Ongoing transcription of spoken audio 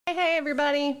Hey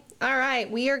everybody. All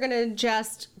right, we are going to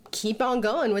just keep on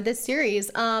going with this series.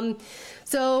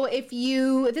 So if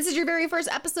this is your very first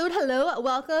episode, hello,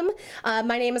 welcome.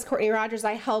 My name is Courtney Rogers.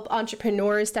 I help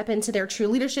entrepreneurs step into their true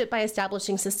leadership by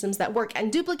establishing systems that work and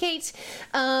duplicate.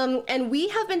 And we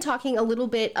have been talking a little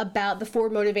bit about the 4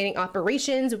 motivating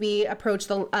operations. We approached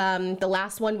the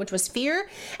last one, which was fear.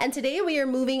 And today we are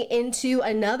moving into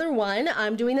another one.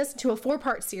 I'm doing this into a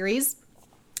 4-part series.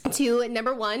 To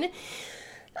number 1,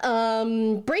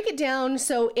 break it down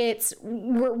so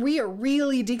we are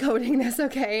really decoding this,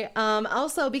 okay?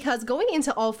 Also, because going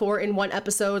into all 4 in one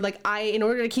episode, in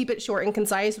order to keep it short and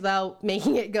concise without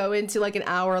making it go into like an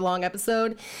hour-long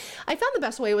episode, I found the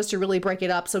best way was to really break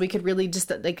it up so we could really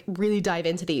just really dive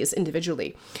into these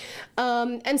individually.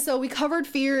 And so we covered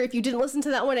fear. If you didn't listen to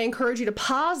that one, I encourage you to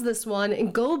pause this one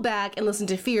and go back and listen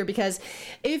to fear, because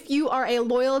if you are a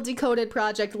loyal Decoded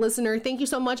Project listener, thank you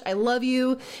so much. I love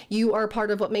you. You are part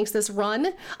of what makes this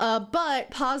run, but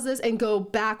pause this and go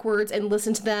backwards and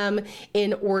listen to them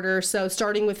in order. So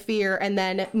starting with fear and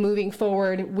then moving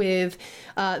forward with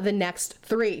the next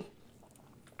 3.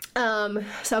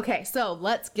 So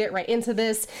let's get right into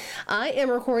this. I am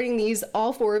recording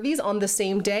all 4 of these on the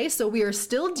same day. So we are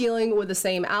still dealing with the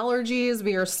same allergies.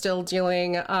 We are still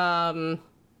dealing,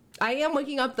 I am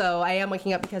waking up though. I am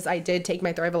waking up because I did take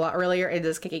my Thrive a lot earlier. It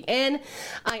is kicking in.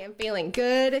 I am feeling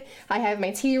good. I have my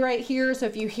tea right here. So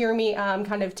if you hear me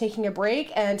kind of taking a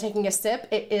break and taking a sip,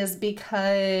 it is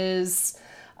because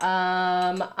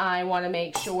I want to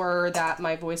make sure that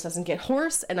my voice doesn't get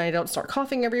hoarse and I don't start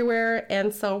coughing everywhere.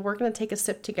 And so we're going to take a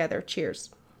sip together. Cheers.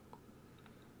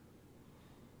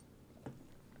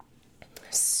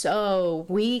 So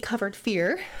we covered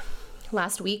fear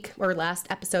last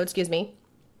episode, excuse me.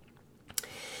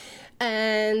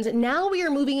 And now we are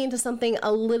moving into something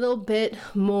a little bit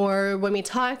more. When we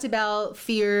talked about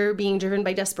fear being driven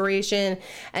by desperation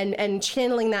and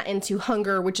channeling that into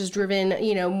hunger, which is driven,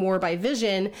 more by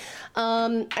vision,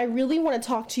 I really want to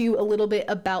talk to you a little bit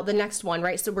about the next one,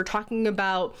 right? So we're talking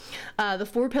about the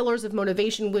 4 pillars of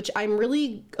motivation, which I'm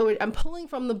pulling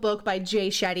from the book by Jay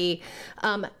Shetty,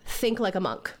 Think Like a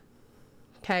Monk,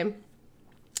 okay?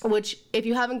 Which, if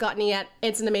you haven't gotten it yet,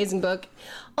 it's an amazing book.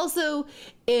 Also,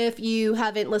 if you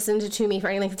haven't listened to me for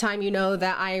any length of time, you know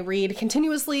that I read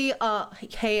continuously.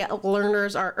 Hey,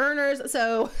 learners are earners.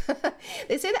 So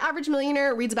they say the average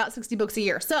millionaire reads about 60 books a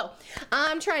year. So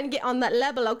I'm trying to get on that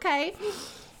level, okay?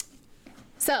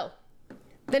 So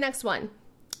the next one.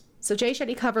 So Jay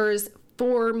Shetty covers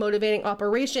 4 motivating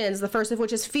operations. The first of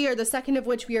which is fear. The second of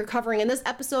which we are covering in this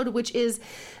episode, which is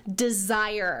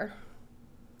desire.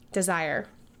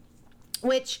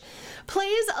 Which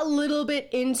plays a little bit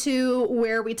into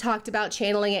where we talked about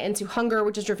channeling it into hunger,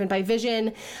 which is driven by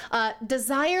vision.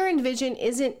 Desire and vision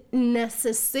isn't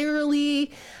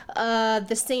necessarily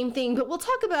the same thing, but we'll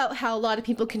talk about how a lot of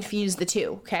people confuse the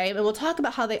two, okay? And we'll talk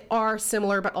about how they are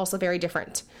similar, but also very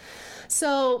different.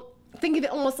 So think of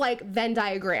it almost like Venn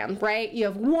diagram, right? You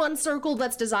have one circle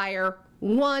that's desire,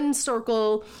 one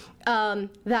circle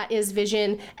that is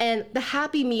vision, and the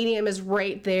happy medium is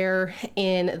right there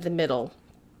in the middle.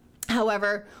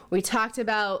 However, we talked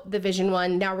about the vision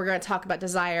one. Now we're going to talk about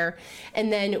desire,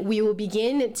 and then we will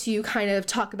begin to kind of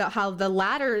talk about how the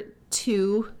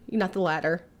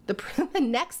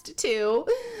next 2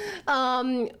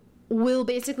 will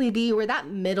basically be where that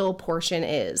middle portion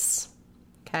is.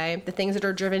 Okay, the things that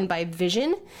are driven by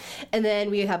vision, and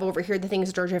then we have over here the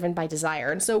things that are driven by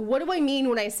desire. And so what do I mean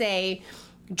when I say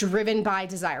driven by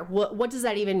desire? What does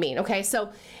that even mean? Okay,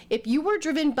 so if you were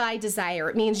driven by desire,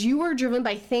 it means you are driven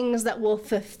by things that will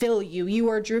fulfill you. You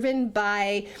are driven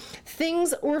by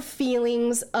things or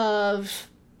feelings of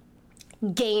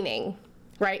gaining,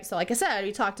 right? So like I said,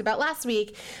 we talked about last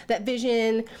week that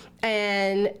vision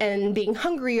and being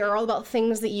hungry are all about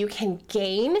things that you can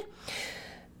gain.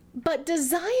 But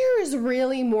desire is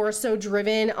really more so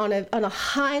driven on a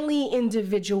highly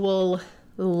individual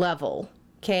level,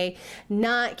 okay?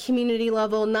 Not community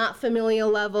level, not familial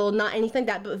level, not anything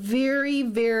like that, but very,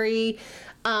 very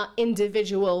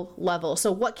individual level. So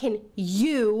what can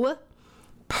you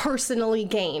personally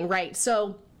gain, right?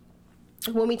 So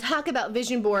when we talk about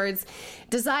vision boards,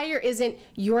 desire isn't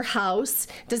your house.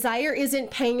 Desire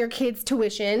isn't paying your kids'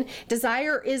 tuition.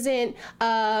 Desire isn't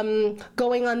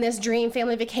going on this dream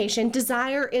family vacation.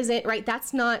 Desire isn't, right?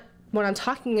 That's not what I'm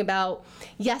talking about.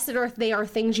 Yes, they are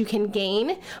things you can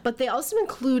gain, but they also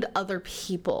include other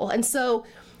people. And so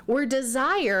where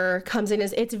desire comes in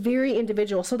is it's very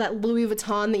individual. So that Louis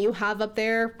Vuitton that you have up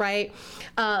there, right?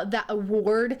 That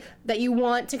award that you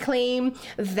want to claim,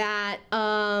 that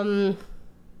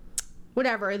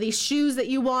whatever, these shoes that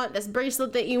you want, this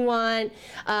bracelet that you want,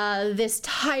 this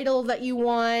title that you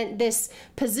want, this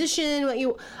position that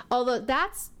you, although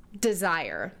that's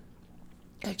desire.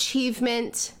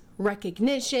 Achievement,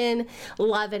 recognition,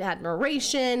 love and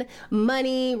admiration,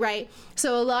 money, right?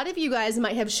 So a lot of you guys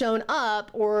might have shown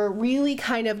up or really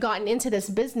kind of gotten into this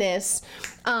business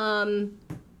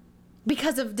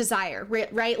because of desire,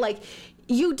 right? Like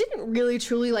you didn't really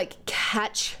truly like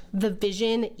catch the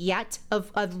vision yet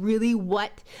of really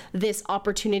what this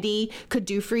opportunity could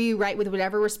do for you, right? With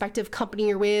whatever respective company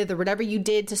you're with or whatever you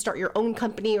did to start your own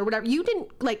company or whatever. You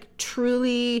didn't like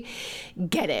truly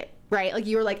get it. Right? Like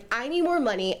you were like, I need more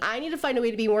money. I need to find a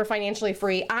way to be more financially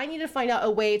free. I need to find out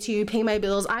a way to pay my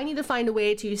bills. I need to find a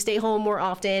way to stay home more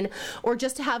often or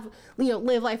just to have,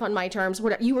 live life on my terms.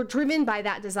 Whatever. You were driven by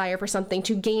that desire for something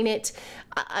to gain it.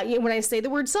 When I say the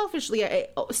word selfishly,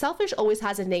 selfish always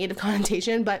has a negative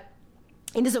connotation, but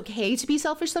it is okay to be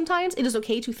selfish sometimes. It is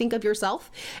okay to think of yourself.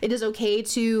 It is okay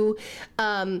to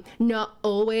not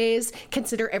always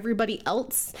consider everybody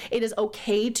else. It is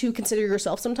okay to consider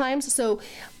yourself sometimes. So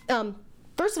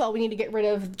first of all, we need to get rid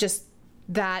of just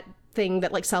that thing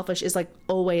that like selfish is like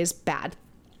always bad.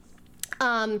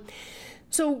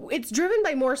 So it's driven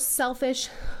by more selfish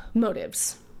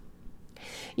motives.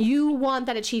 You want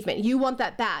that achievement. You want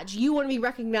that badge. You want to be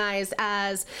recognized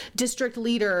as district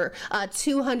leader,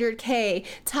 200K,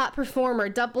 top performer,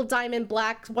 double diamond,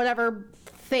 black, whatever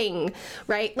thing,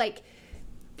 right? Like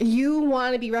you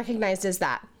want to be recognized as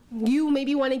that. You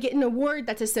maybe want to get an award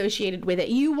that's associated with it.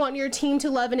 You want your team to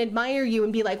love and admire you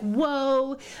and be like,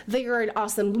 whoa, they are an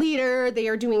awesome leader. They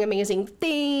are doing amazing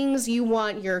things. You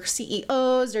want your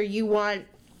CEOs or you want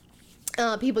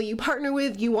people you partner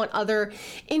with, you want other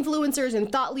influencers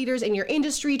and thought leaders in your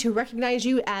industry to recognize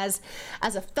you as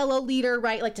a fellow leader,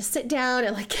 right? Like to sit down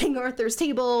at like King Arthur's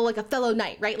table, like a fellow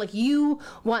knight, right? Like you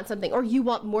want something or you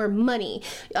want more money.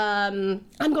 I'm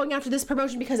going after this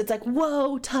promotion because it's like,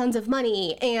 whoa, tons of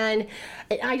money. And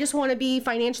I just want to be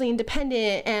financially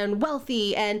independent and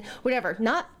wealthy and whatever.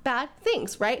 Not bad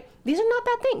things, right? These are not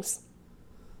bad things.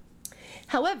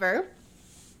 However,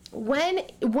 when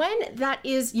that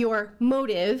is your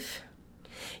motive,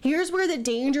 here's where the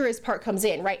dangerous part comes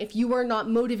in, right? If you are not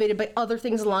motivated by other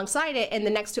things alongside it, and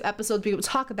the next 2 episodes we will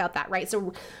talk about that, right?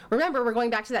 So remember, we're going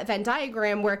back to that Venn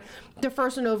diagram where the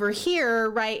first one over here,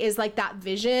 right, is like that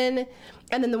vision,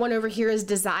 and then the one over here is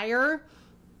desire.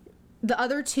 The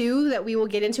other 2 that we will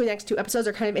get into in the next 2 episodes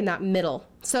are kind of in that middle.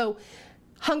 So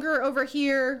hunger over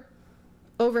here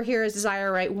is desire,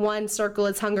 right? One circle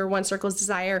is hunger, one circle is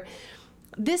desire.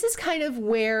 This is kind of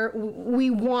where we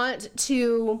want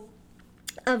to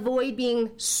avoid being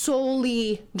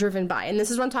solely driven by. And this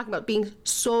is what I'm talking about, being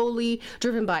solely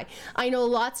driven by. I know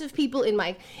lots of people in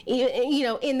my,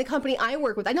 in the company I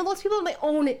work with. I know lots of people on my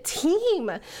own team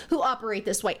who operate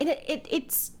this way. And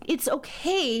it's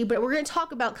okay, but we're going to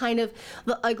talk about kind of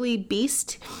the ugly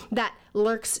beast that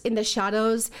lurks in the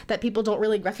shadows that people don't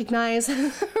really recognize,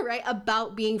 right?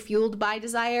 About being fueled by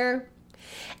desire.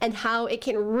 And how it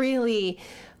can really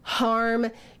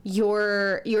harm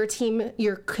your team,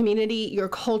 your community, your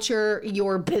culture,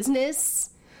 your business,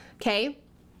 okay?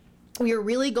 We are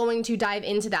really going to dive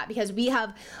into that because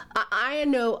I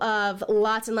know of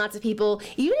lots and lots of people,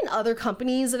 even in other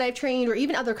companies that I've trained or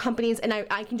even other companies, and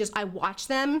I watch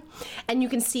them and you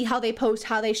can see how they post,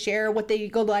 how they share, what they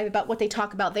go live about, what they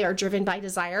talk about. They are driven by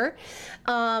desire.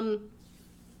 And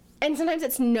sometimes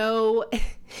it's no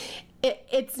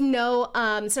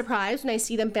surprise when I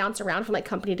see them bounce around from like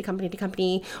company to company to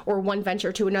company, or one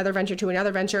venture to another venture to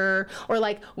another venture, or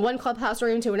like one clubhouse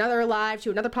room to another live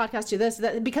to another podcast to this,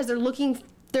 that, because they're looking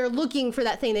for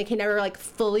that thing they can never like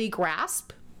fully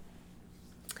grasp.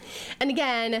 And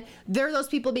again, there are those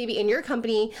people maybe in your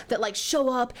company that like show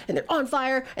up and they're on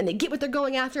fire and they get what they're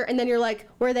going after, and then you're like,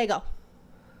 where'd they go?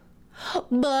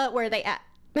 But where are they at?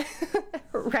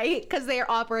 Right? Because they are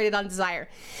operated on desire.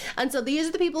 And so these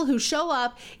are the people who show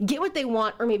up, get what they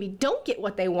want, or maybe don't get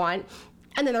what they want,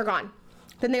 and then they're gone.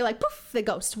 Then they like, poof, they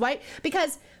ghost, right?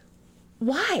 Because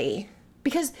why?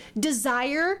 Because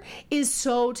desire is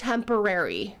so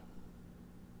temporary.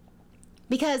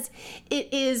 Because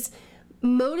it is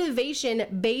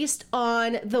motivation based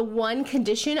on the one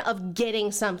condition of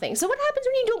getting something. So what happens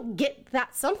when you don't get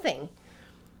that something?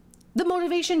 The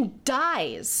motivation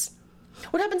dies.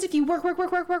 What happens if you work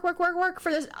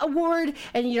for this award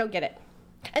and you don't get it?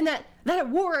 And that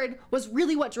award was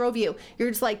really what drove you.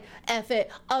 You're just like, F it,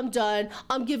 I'm done.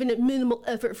 I'm giving it minimal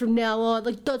effort from now on.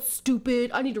 Like, that's stupid.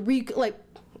 I need to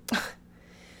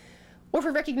or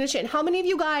for recognition. How many of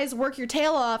you guys work your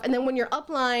tail off and then when your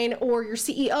upline or your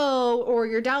CEO or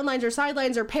your downlines or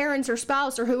sidelines or parents or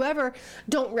spouse or whoever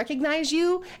don't recognize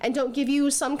you and don't give you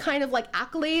some kind of like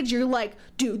accolades, you're like,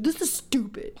 dude, this is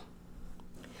stupid.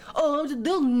 Oh,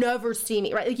 they'll never see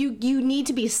me, right? Like you need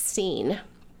to be seen,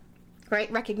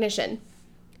 right? Recognition.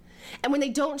 And when they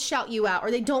don't shout you out,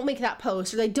 or they don't make that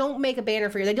post, or they don't make a banner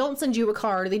for you, they don't send you a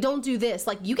card, or they don't do this,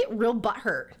 like, you get real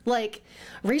butthurt. Like,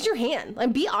 raise your hand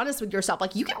and be honest with yourself.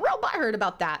 Like, you get real butthurt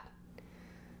about that.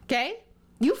 Okay?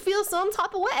 You feel some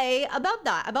type of way about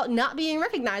that, about not being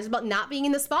recognized, about not being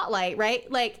in the spotlight, right?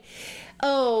 Like,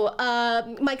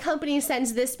 my company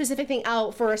sends this specific thing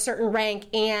out for a certain rank,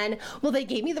 and, well, they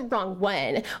gave me the wrong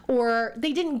one, or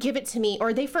they didn't give it to me,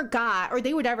 or they forgot, or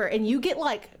they whatever, and you get,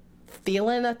 like,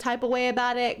 feeling a type of way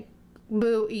about it.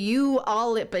 Boo, you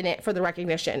all lip in it for the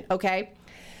recognition, okay?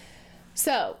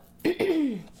 So,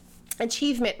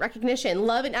 achievement, recognition,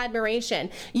 love and admiration.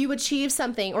 You achieve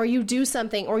something, or you do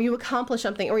something, or you accomplish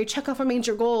something, or you check off a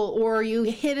major goal, or you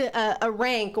hit a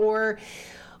rank, or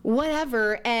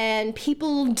whatever, and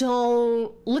people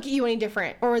don't look at you any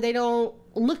different, or they don't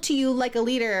look to you like a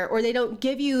leader, or they don't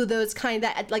give you those kind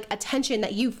of like attention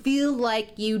that you feel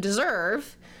like you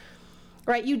deserve.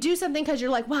 Right? You do something because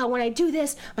you're like, wow, when I do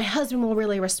this, my husband will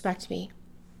really respect me.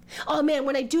 Oh man,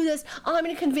 when I do this, I'm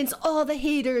going to convince all the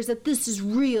haters that this is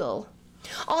real.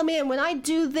 Oh man, when I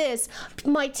do this,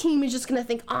 my team is just going to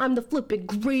think I'm the flippin'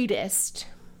 greatest.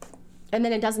 And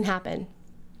then it doesn't happen.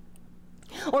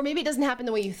 Or maybe it doesn't happen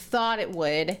the way you thought it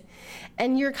would.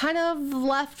 And you're kind of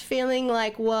left feeling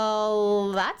like,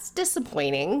 well, that's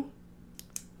disappointing.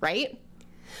 Right?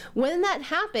 When that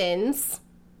happens,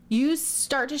 you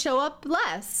start to show up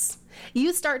less.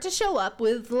 You start to show up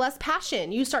with less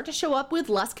passion. You start to show up with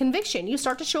less conviction. You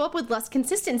start to show up with less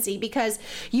consistency because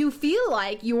you feel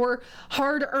like your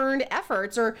hard-earned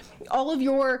efforts or all of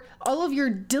your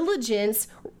diligence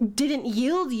didn't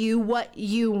yield you what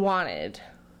you wanted.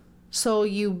 So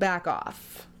you back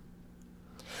off.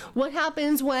 What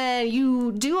happens when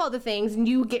you do all the things and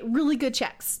you get really good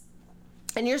checks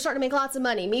and you're starting to make lots of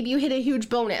money? Maybe you hit a huge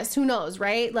bonus. Who knows,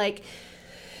 right? Like,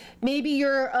 maybe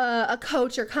you're a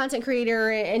coach or content creator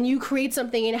and you create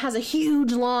something and it has a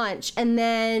huge launch. And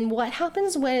then what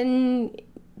happens when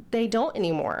they don't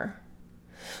anymore?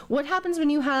 What happens when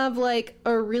you have like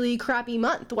a really crappy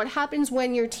month? What happens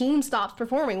when your team stops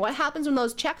performing? What happens when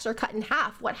those checks are cut in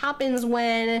half? What happens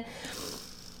when,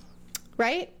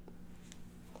 right?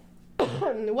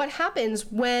 What happens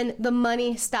when the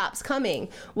money stops coming?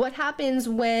 What happens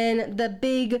when the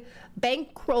big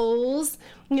bankrolls,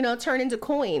 turn into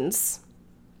coins?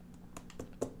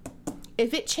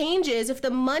 If it changes, if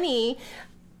the money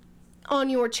on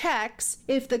your checks,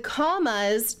 if the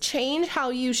commas change how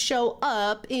you show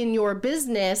up in your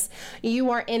business,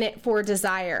 you are in it for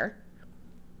desire.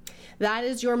 That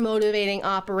is your motivating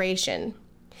operation.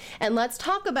 And let's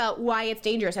talk about why it's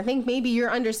dangerous. I think maybe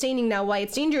you're understanding now why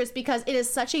it's dangerous, because it is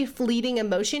such a fleeting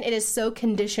emotion. It is so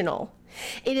conditional.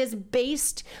 It is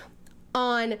based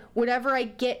on whatever I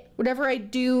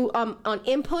do on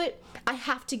input, I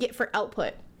have to get for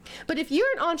output. But if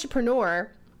you're an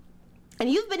entrepreneur and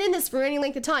you've been in this for any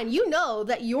length of time, you know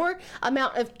that your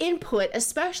amount of input,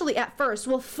 especially at first,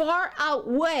 will far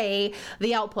outweigh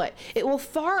the output. It will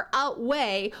far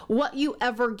outweigh what you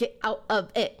ever get out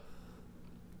of it.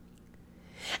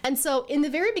 And so in the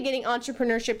very beginning,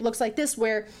 entrepreneurship looks like this,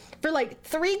 where for like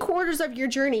 3/4 of your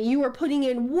journey, you are putting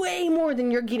in way more than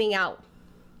you're getting out.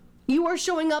 You are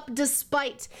showing up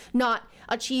despite not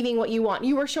achieving what you want.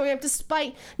 You are showing up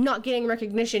despite not getting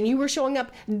recognition. You are showing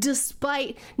up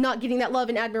despite not getting that love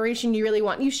and admiration you really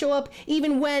want. You show up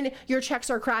even when your checks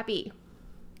are crappy.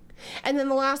 And then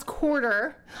the last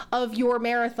quarter of your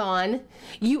marathon,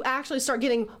 you actually start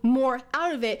getting more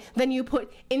out of it than you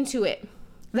put into it.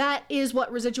 That is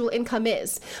what residual income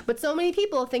is. But so many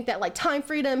people think that like time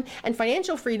freedom and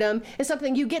financial freedom is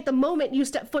something you get the moment you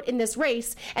step foot in this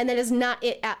race, and that is not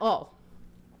it at all.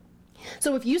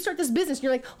 So if you start this business and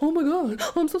you're like, oh my God,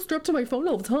 I'm so strapped to my phone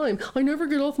all the time. I never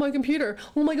get off my computer.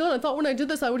 Oh my God, I thought when I did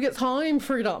this I would get time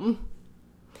freedom.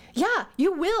 Yeah,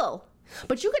 you will.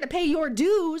 But you got to pay your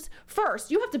dues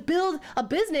first. You have to build a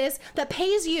business that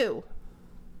pays you.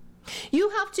 You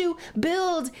have to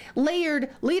build layered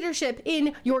leadership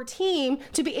in your team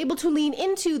to be able to lean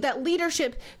into that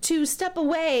leadership, to step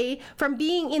away from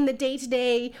being in the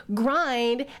day-to-day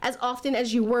grind as often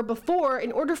as you were before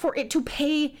in order for it to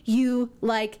pay you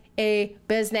like a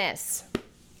business.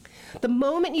 The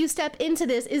moment you step into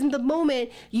this isn't the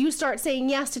moment you start saying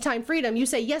yes to time freedom. You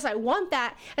say, yes, I want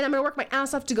that, and I'm going to work my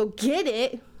ass off to go get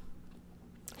it.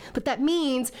 but that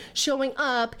means showing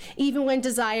up even when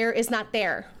desire is not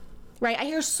there, right? I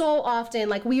hear so often,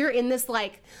 like, we are in this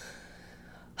like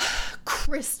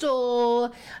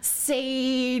crystal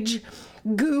sage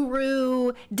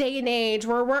guru day and age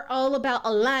where we're all about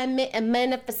alignment and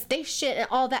manifestation and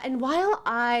all that. And while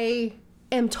I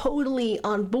am totally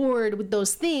on board with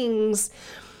those things,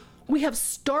 we have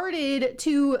started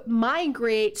to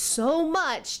migrate so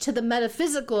much to the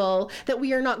metaphysical that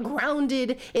we are not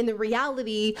grounded in the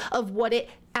reality of what it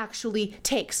actually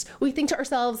takes. We think to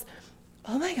ourselves,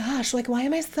 oh my gosh, like, why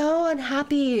am I so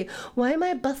unhappy? Why am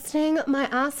I busting my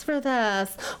ass for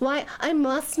this? Why? I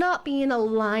must not be in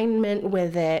alignment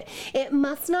with it. It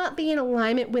must not be in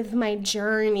alignment with my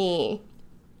journey.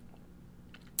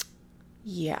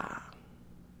 Yeah.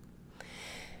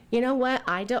 You know what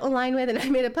I don't align with? And I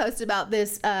made a post about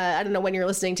this. I don't know when you're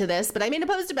listening to this, but I made a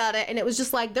post about it, and it was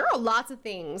just like, there are lots of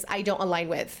things I don't align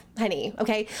with, honey,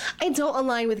 okay? I don't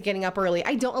align with getting up early.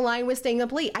 I don't align with staying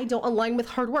up late. I don't align with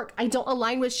hard work. I don't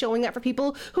align with showing up for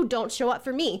people who don't show up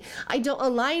for me. I don't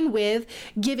align with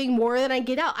giving more than I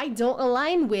get out. I don't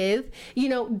align with,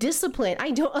 discipline.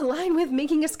 I don't align with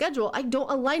making a schedule. I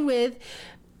don't align with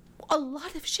a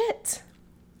lot of shit.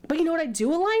 But you know what I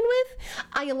do align with?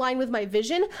 I align with my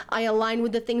vision. I align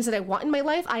with the things that I want in my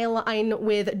life. I align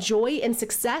with joy and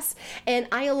success. And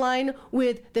I align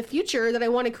with the future that I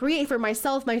want to create for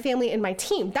myself, my family, and my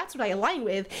team. That's what I align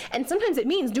with. And sometimes it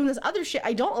means doing this other shit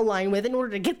I don't align with in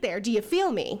order to get there. Do you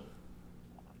feel me?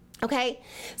 Okay?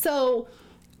 So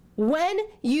when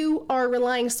you are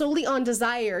relying solely on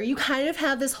desire, you kind of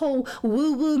have this whole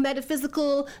woo-woo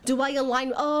metaphysical, do I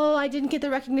align? Oh, I didn't get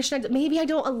the recognition. Maybe I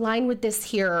don't align with this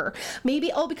here. Maybe,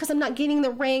 because I'm not getting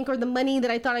the rank or the money that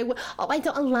I thought I would. Oh, I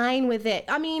don't align with it.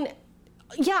 I mean,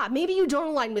 yeah, maybe you don't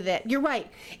align with it. You're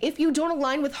right. If you don't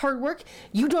align with hard work,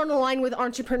 you don't align with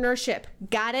entrepreneurship.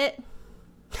 Got it?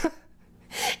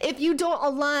 If you don't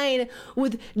align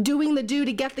with doing the do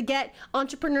to get the get,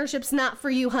 entrepreneurship's not for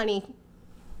you, honey.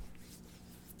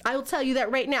 I will tell you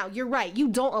that right now. You're right. You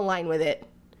don't align with it.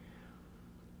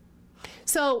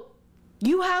 So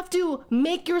you have to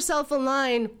make yourself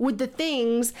align with the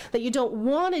things that you don't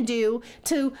want to do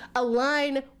to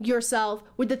align yourself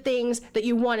with the things that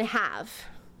you want to have.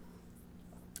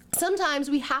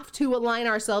 Sometimes we have to align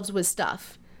ourselves with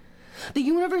stuff. The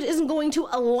universe isn't going to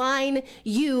align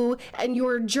you and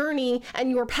your journey and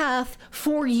your path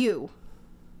for you.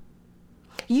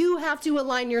 You have to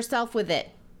align yourself with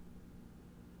it.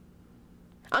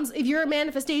 If you're a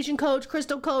manifestation coach,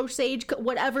 crystal coach, sage,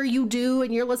 whatever you do,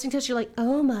 and you're listening to this, you're like,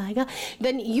 oh my God,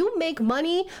 then you make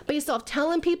money based off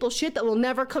telling people shit that will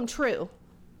never come true.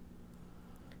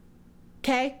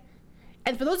 Okay?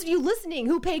 And for those of you listening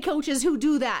who pay coaches who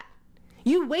do that,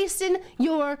 you wasting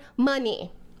your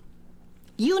money.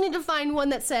 You need to find one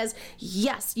that says,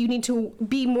 yes, you need to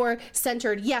be more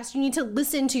centered. Yes, you need to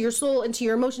listen to your soul and to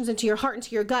your emotions and to your heart and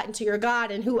to your gut and to your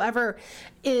God and whoever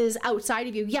is outside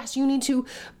of you. Yes, you need to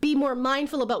be more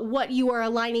mindful about what you are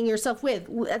aligning yourself with.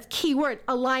 That's key word,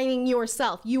 aligning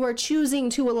yourself. You are choosing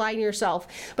to align yourself.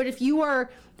 But if you are,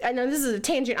 I know this is a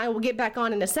tangent, I will get back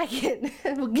on in a second.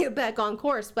 We'll get back on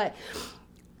course, but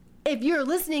if you're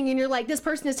listening and you're like, this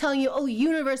person is telling you, oh, the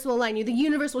universe will align you, the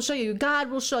universe will show you, God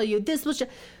will show you, this will show.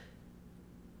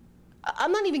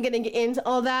 I'm not even going to get into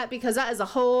all that because that is a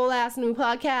whole ass new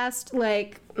podcast.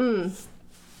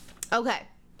 Okay.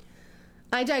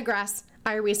 I digress.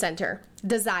 I recenter.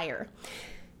 Desire.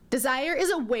 Desire is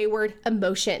a wayward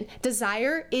emotion.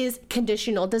 Desire is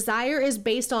conditional. Desire is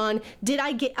based on, did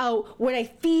I get out what I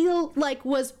feel like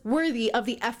was worthy of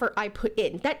the effort I put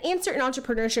in? That answer in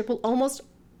entrepreneurship will almost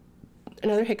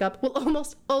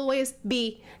always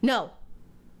be no.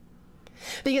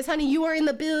 Because, honey, you are in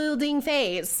the building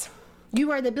phase.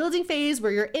 You are in the building phase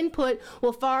where your input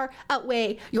will far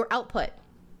outweigh your output.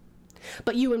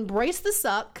 But you embrace the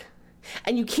suck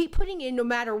and you keep putting in no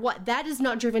matter what. That is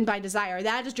not driven by desire.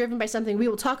 That is driven by something we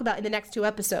will talk about in the next 2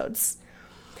 episodes.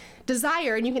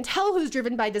 Desire, and you can tell who's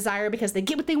driven by desire because they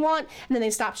get what they want and then they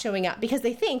stop showing up because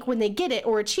they think when they get it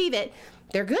or achieve it,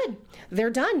 they're good. They're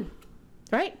done.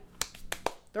 Right?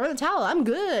 Throw in the towel. I'm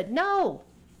good. No.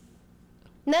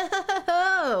 That's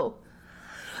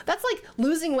like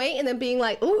losing weight and then being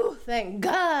like, ooh, thank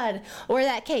God, where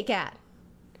that cake at?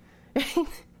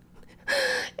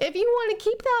 If you want to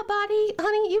keep that body,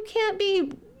 honey, you can't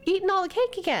be eating all the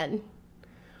cake again.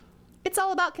 It's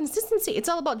all about consistency. It's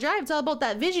all about drive. It's all about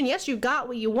that vision. Yes, you got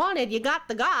what you wanted. You got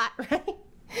the got, right?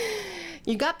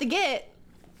 You got the get,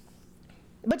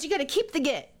 but you got to keep the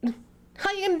get.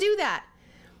 How are you going to do that?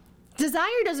 Desire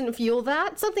doesn't fuel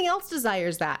that. Something else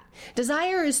desires that.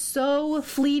 Desire is so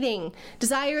fleeting.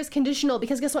 Desire is conditional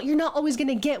because guess what? You're not always going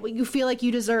to get what you feel like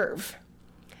you deserve.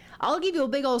 I'll give you a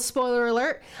big old spoiler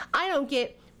alert. I don't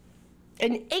get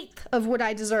an eighth of what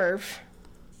I deserve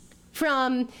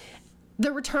from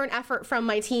the return effort from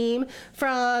my team,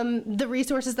 from the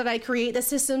resources that I create, the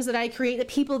systems that I create, the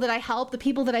people that I help, the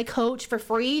people that I coach for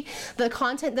free, the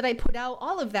content that I put out,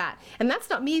 all of that. And that's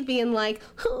not me being like,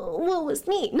 oh, what was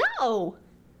me? No.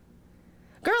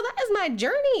 Girl, that is my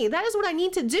journey. That is what I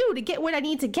need to do to get what I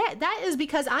need to get. That is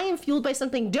because I am fueled by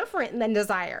something different than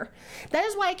desire. That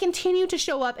is why I continue to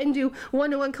show up and do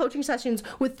one-to-one coaching sessions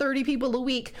with 30 people a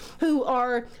week who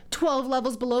are 12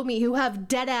 levels below me, who have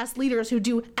dead-ass leaders who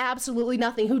do absolutely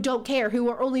nothing, who don't care, who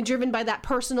are only driven by that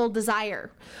personal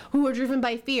desire, who are driven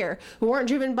by fear, who aren't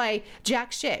driven by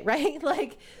jack shit, right?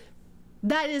 Like,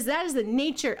 that is the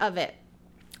nature of it.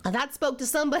 And that spoke to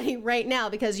somebody right now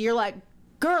because you're like,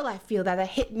 girl, I feel that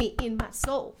hit me in my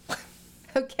soul.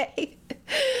 Okay?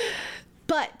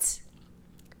 But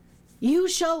you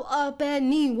show up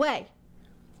anyway.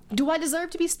 Do I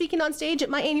deserve to be speaking on stage at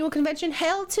my annual convention?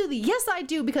 Hell to the yes, I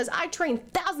do, because I train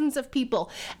thousands of people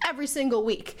every single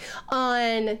week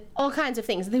on all kinds of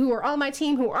things who are on my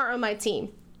team, who aren't on my team.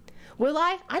 Will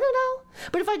I? I don't know.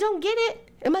 But if I don't get it,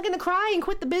 am I going to cry and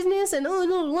quit the business and oh,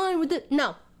 no, line with it?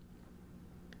 No.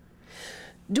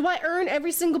 Do I earn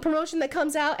every single promotion that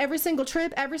comes out, every single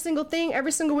trip, every single thing,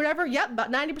 every single whatever? Yep,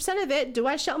 about 90% of it. Do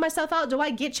I shout myself out? Do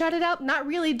I get shouted out? Not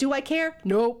really. Do I care?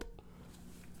 Nope.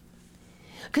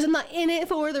 Because I'm not in it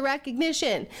for the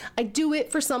recognition. I do it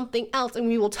for something else, and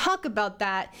we will talk about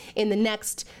that in the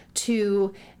next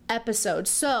 2 episodes.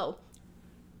 So,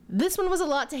 this one was a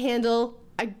lot to handle.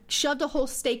 I shoved a whole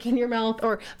steak in your mouth,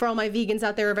 or for all my vegans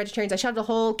out there or vegetarians, I shoved a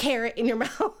whole carrot in your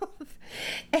mouth.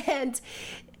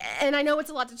 And I know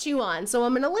it's a lot to chew on, so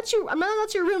I'm gonna let you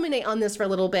ruminate on this for a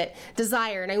little bit.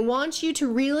 Desire, and I want you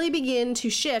to really begin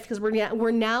to shift because we're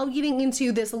now getting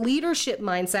into this leadership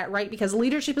mindset, right? Because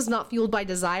leadership is not fueled by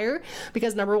desire,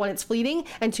 because number 1, it's fleeting,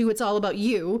 and 2, it's all about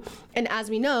you. And as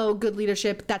we know, good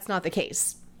leadership, that's not the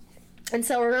case. And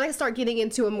so we're going to start getting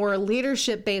into a more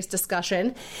leadership-based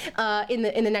discussion in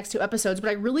the next 2 episodes. But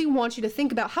I really want you to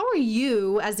think about, how are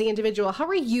you as the individual, how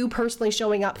are you personally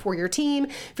showing up for your team,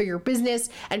 for your business,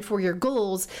 and for your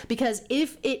goals? Because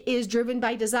if it is driven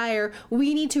by desire,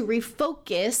 we need to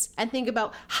refocus and think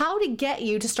about how to get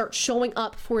you to start showing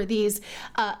up for these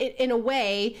in a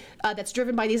way that's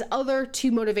driven by these other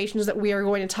 2 motivations that we are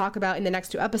going to talk about in the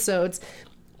next 2 episodes.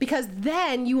 Because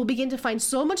then you will begin to find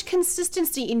so much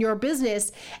consistency in your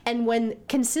business. And when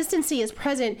consistency is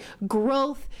present,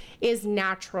 growth is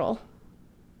natural.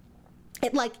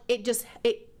 It's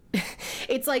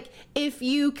like if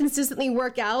you consistently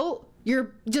work out,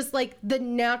 you're just like, the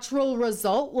natural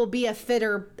result will be a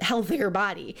fitter, healthier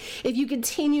body. If you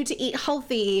continue to eat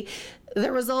healthy,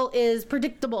 the result is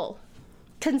predictable.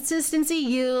 Consistency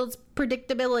yields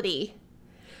predictability.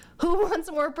 Who wants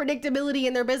more predictability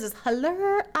in their business?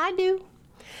 Hello, I do.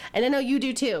 And I know you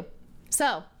do too.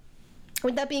 So,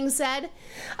 with that being said,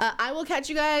 I will catch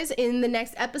you guys in the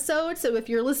next episode. So if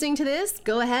you're listening to this,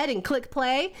 go ahead and click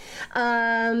play.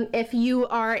 If you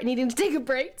are needing to take a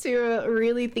break to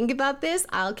really think about this,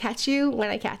 I'll catch you when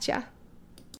I catch ya.